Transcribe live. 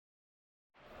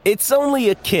It's only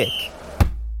a kick,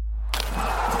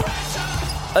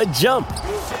 a jump,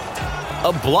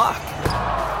 a block.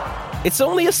 It's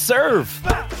only a serve.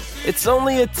 It's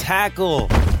only a tackle,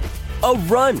 a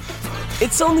run.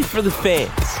 It's only for the fans.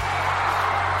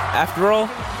 After all,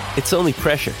 it's only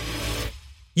pressure.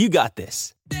 You got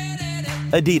this.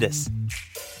 Adidas.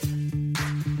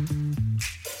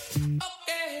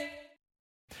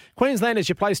 Queensland is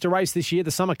your place to race this year.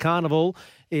 The Summer Carnival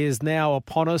is now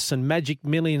upon us and Magic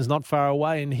Millions not far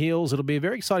away in Heels. It'll be a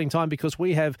very exciting time because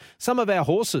we have some of our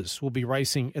horses will be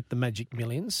racing at the Magic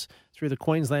Millions through the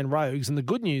Queensland Rogues. And the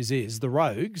good news is the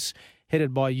Rogues,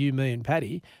 headed by you, me and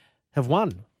Paddy, have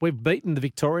won. We've beaten the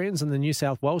Victorians and the New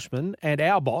South Welshmen, and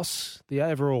our boss, the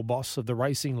overall boss of the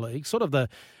racing league, sort of the,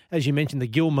 as you mentioned, the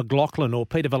Gil McLaughlin or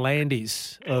Peter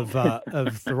V'landys of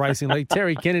the racing league.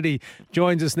 Terry Kennedy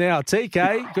joins us now.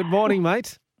 TK, good morning,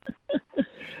 mate.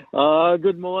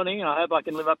 Good morning. I hope I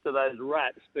can live up to those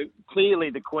raps. But clearly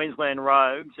the Queensland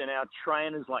Rogues and our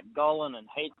trainers like Golan and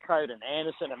Heathcote and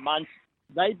Anderson and Munce,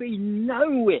 they'd be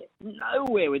nowhere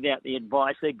without the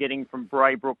advice they're getting from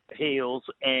Braybrook, Heels,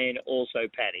 and also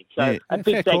Paddy. So a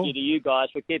big thank you to you guys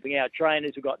for keeping our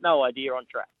trainers who've got no idea on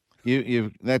track.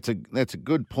 That's a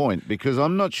good point because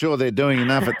I'm not sure they're doing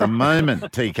enough at the moment,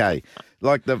 TK.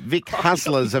 Like the Vic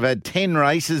Hustlers have had 10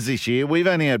 races this year. We've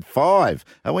only had 5.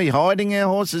 Are we hiding our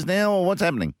horses now or what's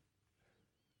happening?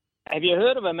 Have you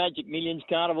heard of a Magic Millions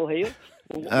Carnival here?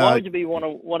 Why would you want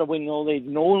to win all these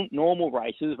normal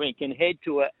races when you can head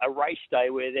to a race day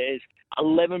where there's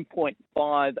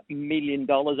 $11.5 million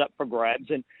up for grabs?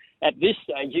 And at this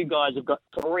stage, you guys have got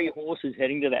 3 horses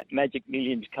heading to that Magic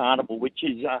Millions Carnival, which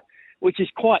is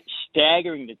quite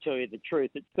staggering to tell you the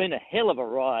truth. It's been a hell of a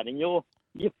ride, and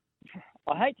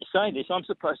I hate to say this, I'm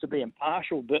supposed to be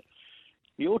impartial, but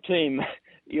your team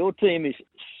is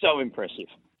so impressive.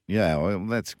 Yeah, well,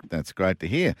 that's great to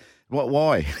hear.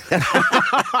 Why?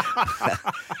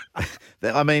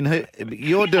 I mean,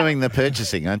 you're doing the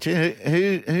purchasing, aren't you?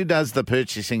 Who does the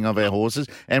purchasing of our horses?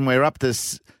 And we're up to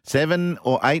 7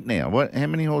 or 8 now. How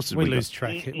many horses we lose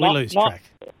track? We lose track.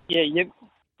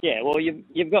 Yeah, well,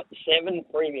 you've got 7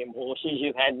 premium horses.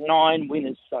 You've had 9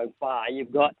 winners so far.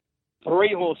 You've got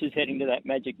 3 horses heading to that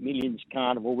Magic Millions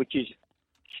Carnival, which is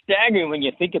staggering when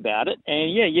you think about it.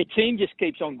 And, yeah, your team just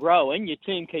keeps on growing. Your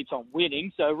team keeps on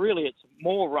winning. So, really, it's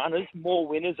more runners, more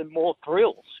winners, and more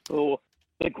thrills for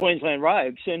the Queensland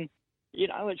Rogues. And, you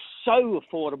know, it's so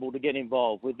affordable to get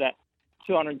involved with that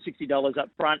 $260 up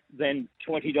front, then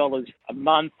 $20 a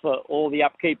month for all the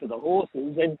upkeep of the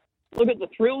horses. And look at the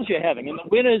thrills you're having and the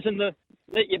winners and that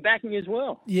you're backing as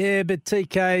well. Yeah, but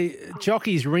TK,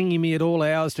 jockeys ringing me at all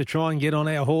hours to try and get on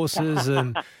our horses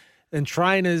and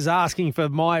trainers asking for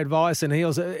my advice and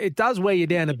Heels. It does wear you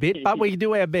down a bit, but we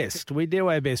do our best. We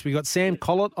got Sam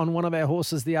Collett on one of our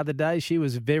horses the other day. She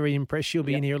was very impressed. She'll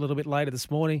be in here a little bit later this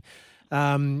morning.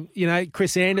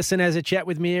 Chris Anderson has a chat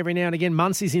with me every now and again.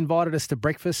 Muncey's invited us to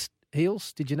breakfast.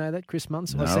 Heels, did you know that, Chris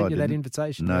Muntz? No, I sent you that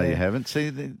invitation. No, you haven't. See,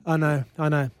 I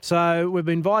know. So we've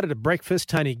been invited to breakfast.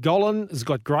 Tony Golan has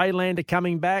got Greylander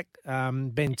coming back.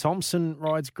 Ben Thompson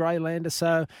rides Greylander.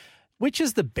 So which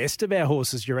is the best of our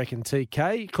horses, you reckon,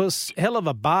 TK? Because hell of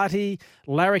a Barty,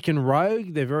 Larrikin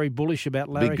Rogue, they're very bullish about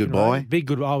Larrikin Big Goodbye. Rogue. Big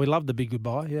Goodbye. Oh, we love the Big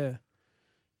Goodbye, yeah.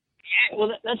 Yeah,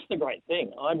 well, that's the great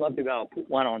thing. I'd love to be able to put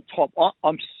one on top.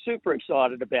 I'm super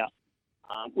excited about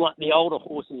like the older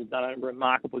horses have done a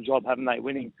remarkable job, haven't they,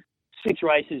 winning 6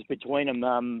 races between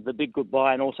them, the Big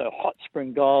Goodbye and also Hot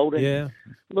Spring Gold. And yeah.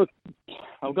 Look,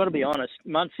 I've got to be honest,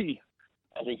 Muncie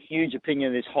has a huge opinion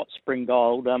of this Hot Spring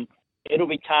Gold. It'll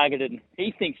be targeted.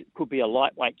 He thinks it could be a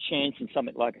lightweight chance in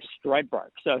something like a straight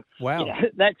broke. So wow. You know,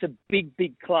 that's a big,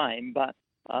 big claim, but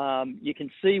you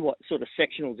can see what sort of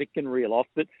sectionals it can reel off.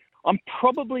 But I'm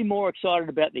probably more excited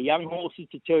about the young horses,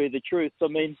 to tell you the truth. I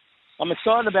mean, I'm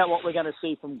excited about what we're going to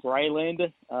see from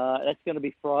Greylander. That's going to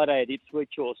be Friday at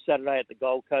Ipswich or Saturday at the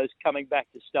Gold Coast, coming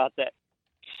back to start that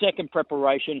second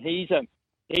preparation. He's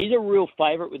a real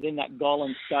favourite within that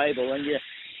Golan stable, and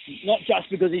not just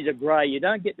because he's a grey. You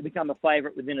don't get to become a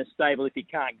favourite within a stable if you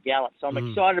can't gallop. So I'm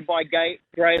excited by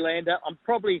Greylander. I'm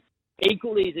probably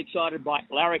equally as excited by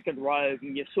Larrikin Rogue,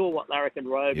 and you saw what Larrikin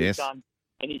Rogue has done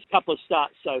in his couple of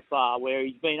starts so far, where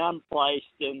he's been unplaced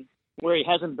and where he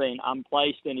hasn't been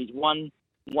unplaced, and he's won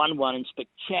in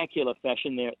spectacular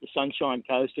fashion there at the Sunshine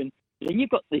Coast. And then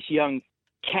you've got this young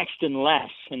Caxton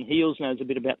Lass, and Heels knows a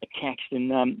bit about the Caxton,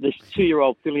 this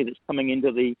 2-year-old filly that's coming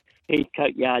into the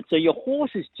Heathcote yard. So your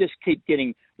horses just keep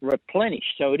getting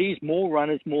replenished. So it is more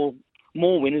runners, more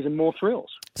winners, and more thrills.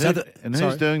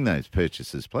 Who's doing those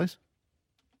purchases, please?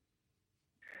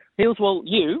 Hills, well,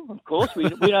 you, of course. We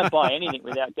don't buy anything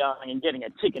without going and getting a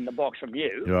tick in the box from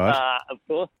you. Right. Of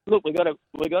course. Look, we've got a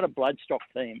bloodstock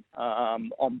team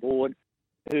on board,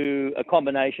 who a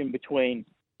combination between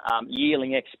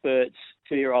yearling experts,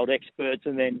 2-year-old experts,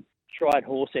 and then tried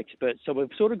horse experts. So we've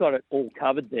sort of got it all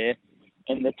covered there.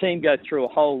 And the team go through a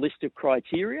whole list of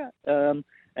criteria, and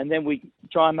then we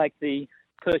try and make the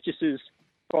purchases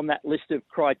from that list of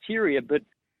criteria. But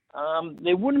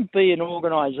there wouldn't be an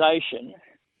organisation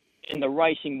in the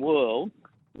racing world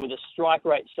with a strike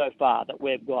rate so far that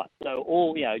we've got. So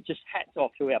all, just hats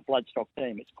off to our bloodstock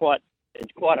team. It's quite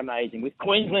amazing. With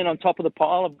Queensland on top of the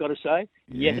pile, I've got to say,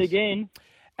 yet again.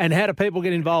 And how do people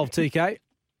get involved, TK?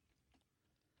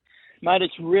 Mate,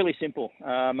 it's really simple,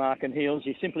 Mark and Heels.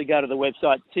 You simply go to the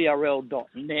website,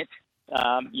 trl.net.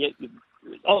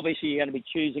 Obviously, you're going to be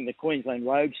choosing the Queensland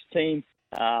Rogues team.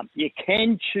 You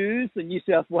can choose the New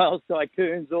South Wales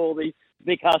Tycoons or the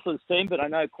Vic Hustlers team, but I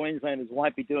know Queenslanders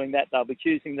won't be doing that. They'll be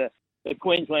choosing the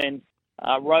Queensland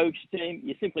Rogues team.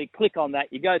 You simply click on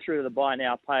that. You go through to the Buy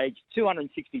Now page,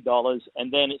 $260,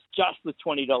 and then it's just the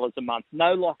 $20 a month.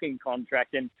 No lock-in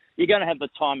contract, and you're going to have the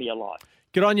time of your life.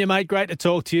 Good on you, mate. Great to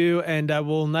talk to you, and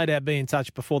we'll no doubt be in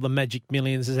touch before the Magic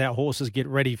Millions as our horses get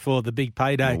ready for the big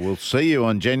payday. Well, we'll see you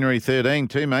on January 13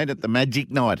 too, mate, at the Magic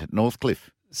Night at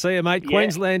Northcliffe. See you, mate. Yeah,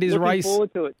 Queensland is looking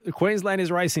forward to it. Queensland is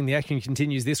racing. The action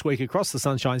continues this week across the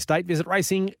Sunshine State. Visit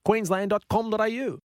racingqueensland.com.au.